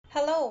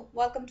Hello,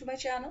 welcome to my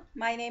channel.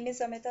 My name is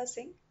Amita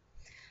Singh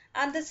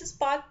and this is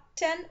part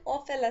 10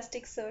 of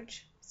Elasticsearch.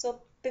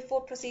 So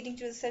before proceeding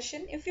to the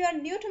session, if you are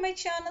new to my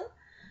channel,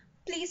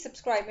 please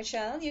subscribe my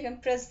channel. You can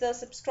press the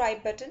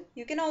subscribe button.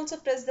 You can also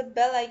press the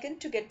bell icon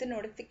to get the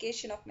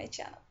notification of my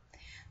channel.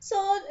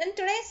 So in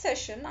today's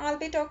session, I'll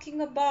be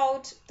talking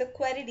about the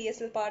Query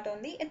DSL part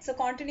only. It's a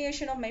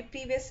continuation of my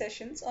previous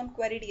sessions on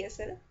Query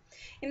DSL.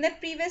 In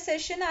that previous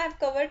session, I have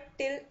covered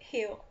till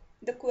here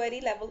the query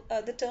level,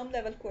 the term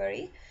level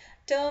query.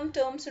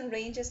 Terms and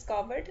range is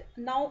covered.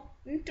 Now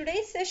in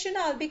today's session,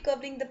 I'll be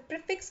covering the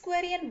prefix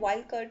query and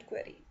wildcard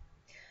query.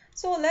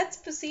 So let's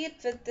proceed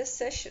with this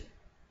session.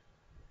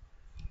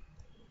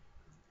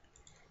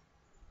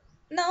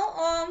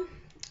 Now,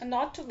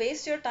 not to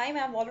waste your time,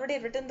 I've already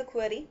written the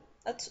query.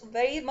 It's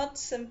very much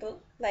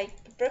simple,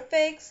 like the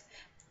prefix,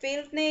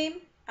 field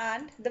name,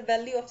 and the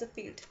value of the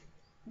field.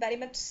 Very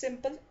much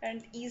simple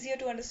and easier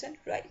to understand,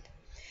 right?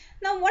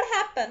 Now, what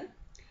happened?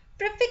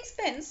 Prefix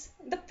means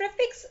the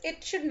prefix,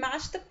 it should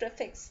match the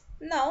prefix.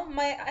 Now,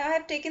 I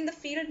have taken the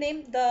field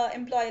name, the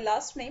employee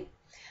last name,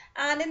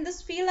 and in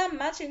this field I'm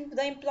matching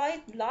the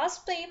employee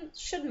last name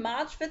should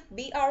match with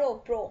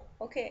BRO.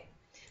 Okay.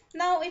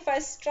 Now if I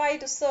try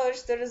to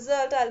search the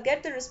result, I'll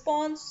get the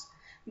response,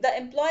 the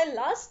employee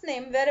last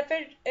name,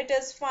 wherever it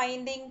is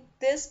finding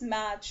this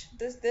match,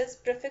 this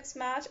prefix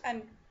match,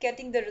 I'm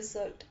getting the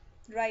result,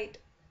 right?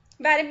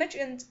 Very much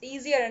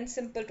easier and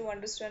simple to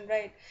understand,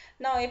 right?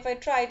 Now if I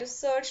try to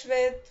search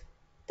with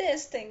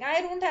this thing,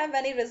 I don't have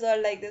any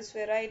result like this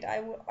way, right? I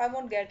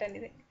won't get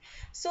anything.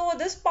 So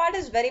this part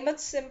is very much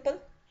simple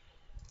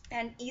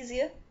and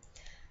easier.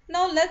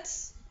 Now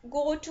let's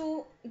go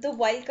to the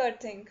wildcard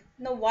thing.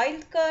 Now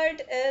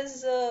wildcard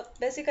is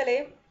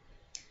basically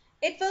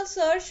it will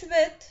search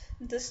with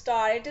the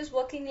star. It is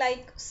working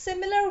like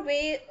similar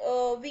way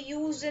we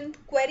used in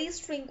query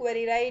string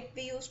query, right?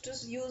 We used to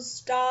use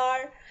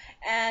star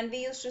and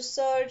we used to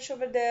search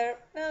over there.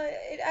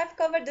 I've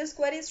covered this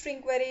query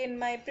string query in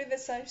my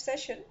previous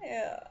session.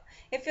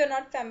 If you're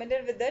not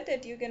familiar with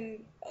it, you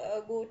can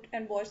go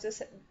and watch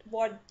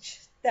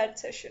that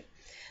session.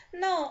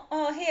 Now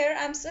here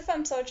if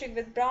I'm searching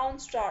with brown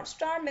star,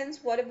 star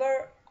means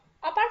whatever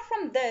apart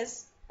from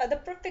this, the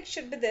prefix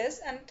should be this,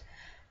 and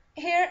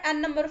here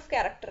n number of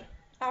character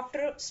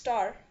after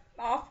star,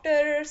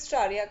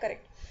 yeah,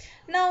 correct.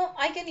 Now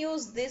I can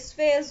use this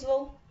way as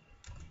well.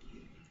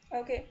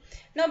 Okay,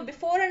 now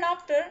before and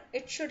after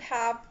it should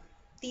have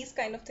these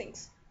kind of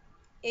things.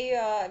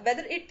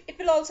 Whether it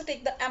will also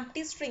take the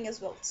empty string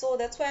as well, so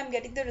that's why I'm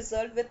getting the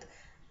result with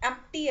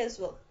empty as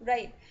well,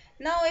 right?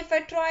 Now if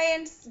I try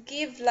and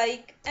give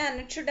like n,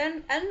 it should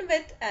end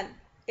with n,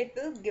 it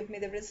will give me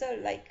the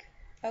result like,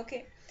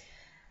 okay.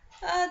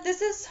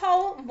 This is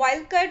how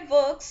wildcard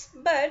works,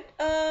 but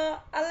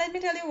let me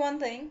tell you one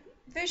thing.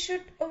 We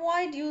should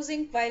avoid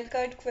using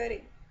wildcard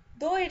query.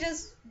 Though it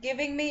is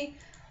giving me,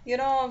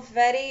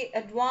 very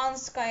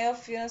advanced kind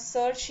of,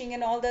 searching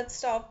and all that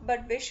stuff,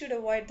 but we should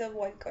avoid the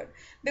wildcard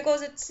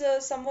because it's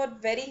somewhat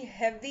very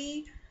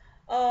heavy,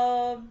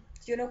 query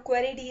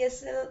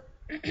DSL,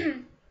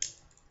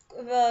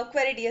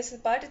 query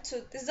DSL part.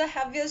 This is the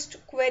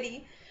heaviest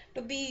query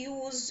to be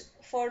used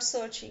for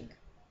searching.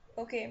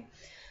 Okay.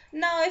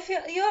 Now, if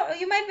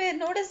you might be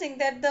noticing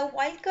that the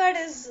wildcard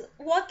is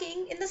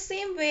working in the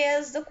same way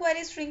as the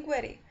query string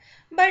query,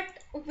 but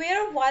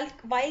where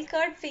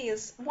wildcard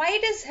fails, why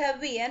it is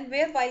heavy and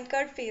where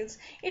wildcard fails,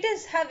 it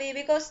is heavy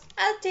because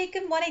I'll take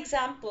in one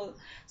example.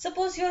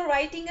 Suppose you're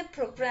writing a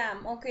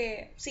program,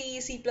 okay,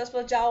 C++,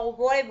 Java,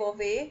 whatever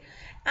way,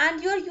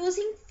 and you're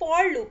using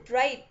for loop,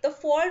 right? The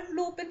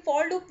in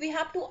for loop, we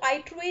have to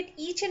iterate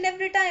each and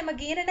every time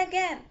again and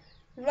again,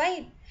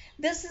 right?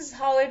 This is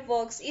how it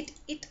works. It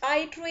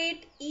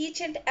iterate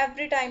each and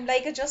every time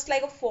like just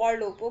like a for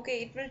loop.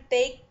 Okay, it will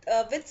take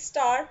with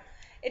star,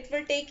 it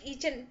will take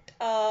each and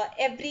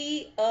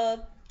every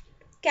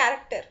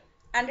character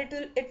and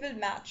it will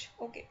match.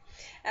 Okay,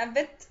 and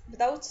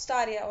without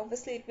star, yeah,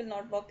 obviously it will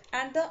not work.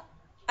 And the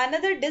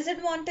another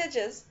disadvantage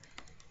is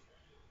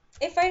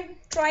if I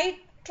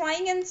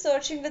trying and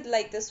searching with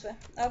like this way.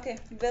 Okay,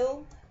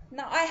 will,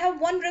 now I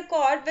have one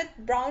record with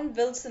Brown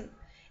Wilson.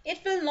 It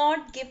will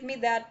not give me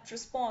that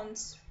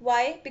response.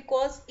 Why?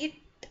 Because it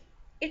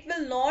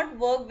will not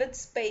work with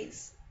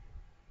space,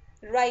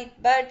 right?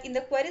 But in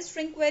the query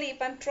string query,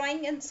 if I'm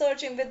trying and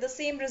searching with the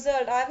same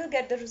result, I will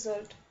get the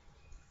result.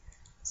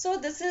 So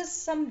this is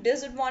some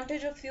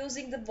disadvantage of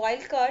using the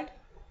wildcard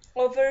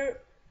over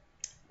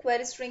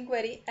query string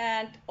query,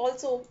 and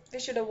also we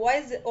should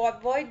avoid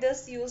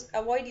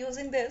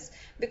using this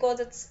because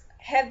it's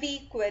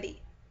heavy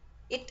query.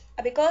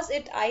 Because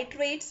it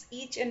iterates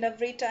each and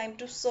every time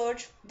to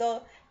search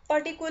the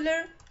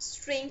particular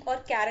string or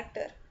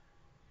character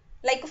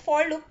like a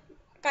for loop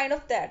kind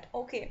of that.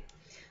 Okay,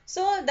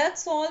 so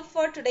that's all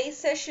for today's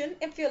session.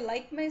 If you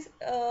like my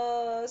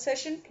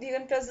session, you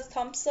can press the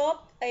thumbs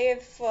up.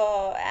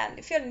 And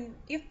if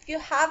you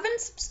haven't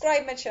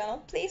subscribed my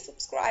channel, please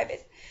subscribe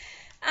it.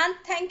 And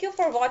thank you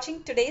for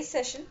watching today's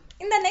session.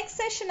 In the next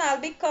session, I'll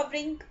be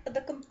covering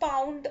the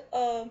compound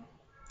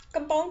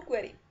compound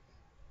query.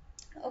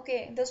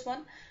 Okay, this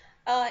one.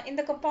 In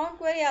the compound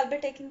query, I'll be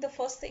taking the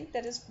first thing,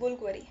 that is bool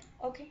query.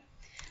 Okay.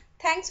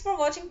 Thanks for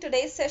watching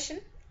today's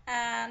session,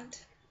 and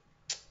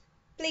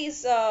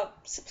please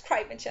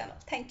subscribe my channel.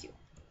 Thank you.